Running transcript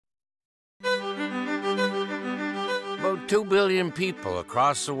2 billion people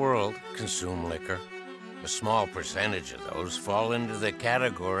across the world consume liquor. A small percentage of those fall into the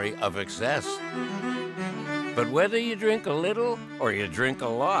category of excess. But whether you drink a little or you drink a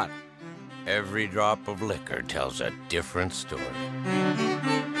lot, every drop of liquor tells a different story.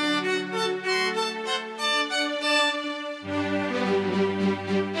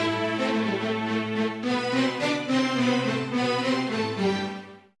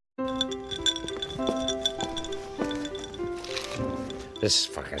 This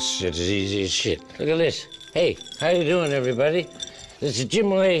fucking shit is easy as shit. Look at this. Hey, how you doing, everybody? This is Jim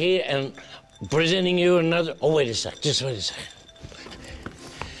Lahey, and presenting you another... Oh, wait a sec. Just wait a second.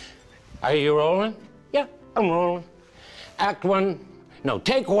 Are you rolling? Yeah, I'm rolling. Act one. No,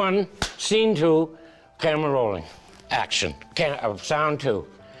 take one. Scene two. Camera rolling. Action. Sound two.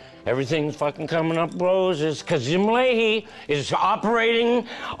 Everything's fucking coming up roses, because Jim Lahey is operating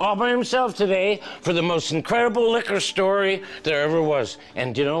all by himself today for the most incredible liquor story there ever was.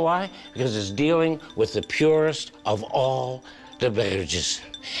 And do you know why? Because it's dealing with the purest of all the beverages,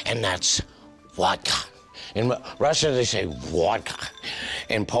 and that's vodka. In Russia, they say vodka.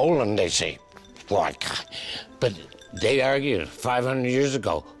 In Poland, they say vodka. But they argued 500 years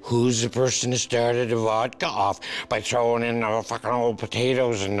ago, who's the person who started the vodka off by throwing in the fucking old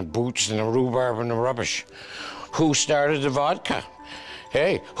potatoes and the boots and the rhubarb and the rubbish? Who started the vodka?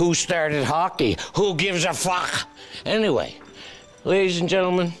 Hey, who started hockey? Who gives a fuck? Anyway, ladies and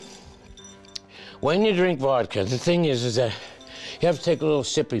gentlemen, when you drink vodka, the thing is that you have to take a little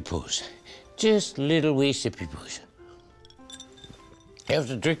sippy poos. Just little wee sippy poos. You have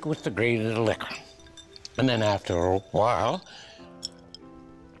to drink with the grade of the liquor. And then after a while,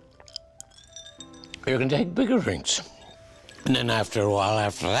 you can take bigger drinks. And then after a while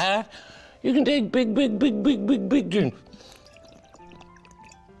after that, you can take big drinks.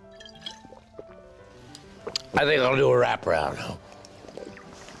 I think I'll do a wraparound.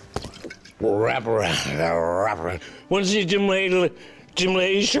 We'll wrap around. Want to see Jim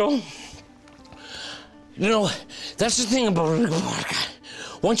Lahey's show? You know, that's the thing about vodka.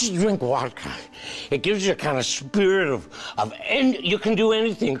 Once you drink vodka, it gives you a kind of spirit and you can do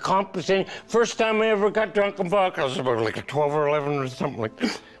anything, accomplish anything. First time I ever got drunk on vodka, I was about like a 12 or 11 or something like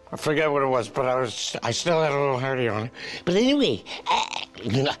that. I forget what it was, but I still had a little hardy on it. But anyway,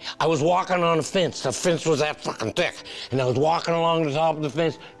 I was walking on a fence. The fence was that fucking thick. And I was walking along the top of the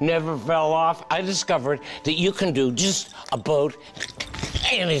fence, never fell off. I discovered that you can do just about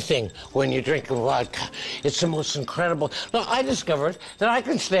anything when you're drinking vodka. It's the most incredible. Look, I discovered that I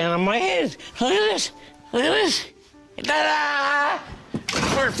can stand on my head. Look at this. Look at this. Ta-da!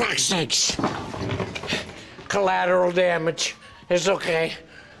 For fuck's sakes. Collateral damage. It's okay.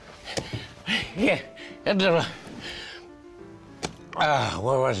 Yeah. Where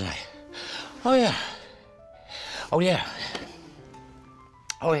was I? Oh, yeah. Oh, yeah.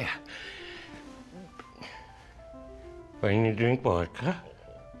 Oh, yeah. When you drink vodka,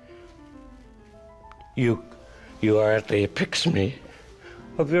 you are at the epitome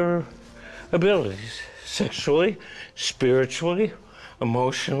of your abilities, sexually, spiritually,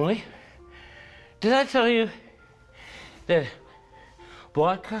 emotionally. Did I tell you that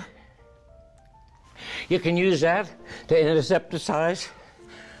vodka, you can use that to antisepticize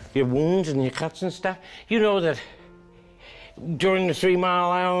your wounds and your cuts and stuff? You know that during the 3 Mile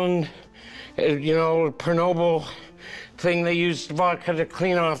Island, Chernobyl thing, they used vodka to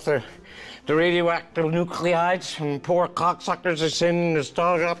clean off the radioactive nuclides from poor cocksuckers they send to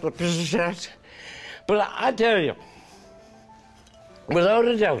start up the prison shafts. But I tell you, without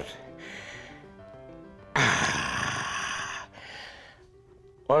a doubt,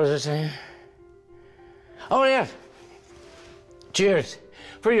 what was I saying? Oh, yeah. Cheers.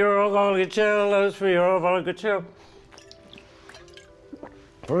 For your alcoholic for your alcoholic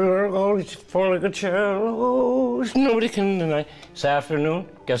For your alcoholic nobody can deny. This afternoon,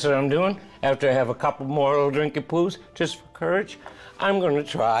 guess what I'm doing? After I have a couple more little drinky poos, just for courage, I'm going to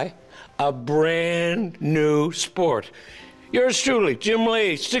try a brand new sport. Yours truly, Jim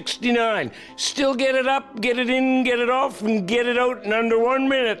Lahey, 69. Still get it up, get it in, get it off, and get it out in under 1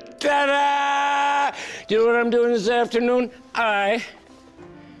 minute. Ta-da! Do you know what I'm doing this afternoon? I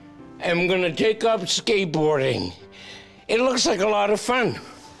am gonna take up skateboarding. It looks like a lot of fun.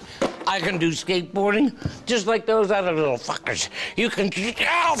 I can do skateboarding just like those other little fuckers. You can,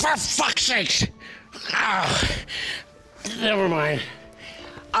 oh, for fuck's sakes! Oh, never mind.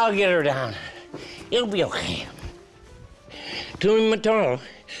 I'll get her down. It'll be okay. Tune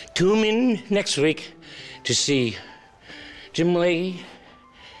in next week to see Jim Lahey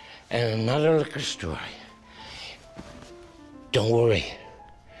and another liquor story. Don't worry,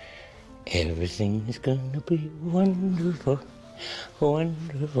 Everything is gonna be wonderful,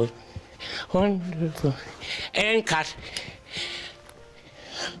 wonderful, wonderful. And cut.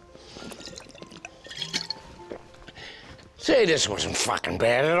 Say, this wasn't fucking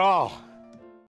bad at all.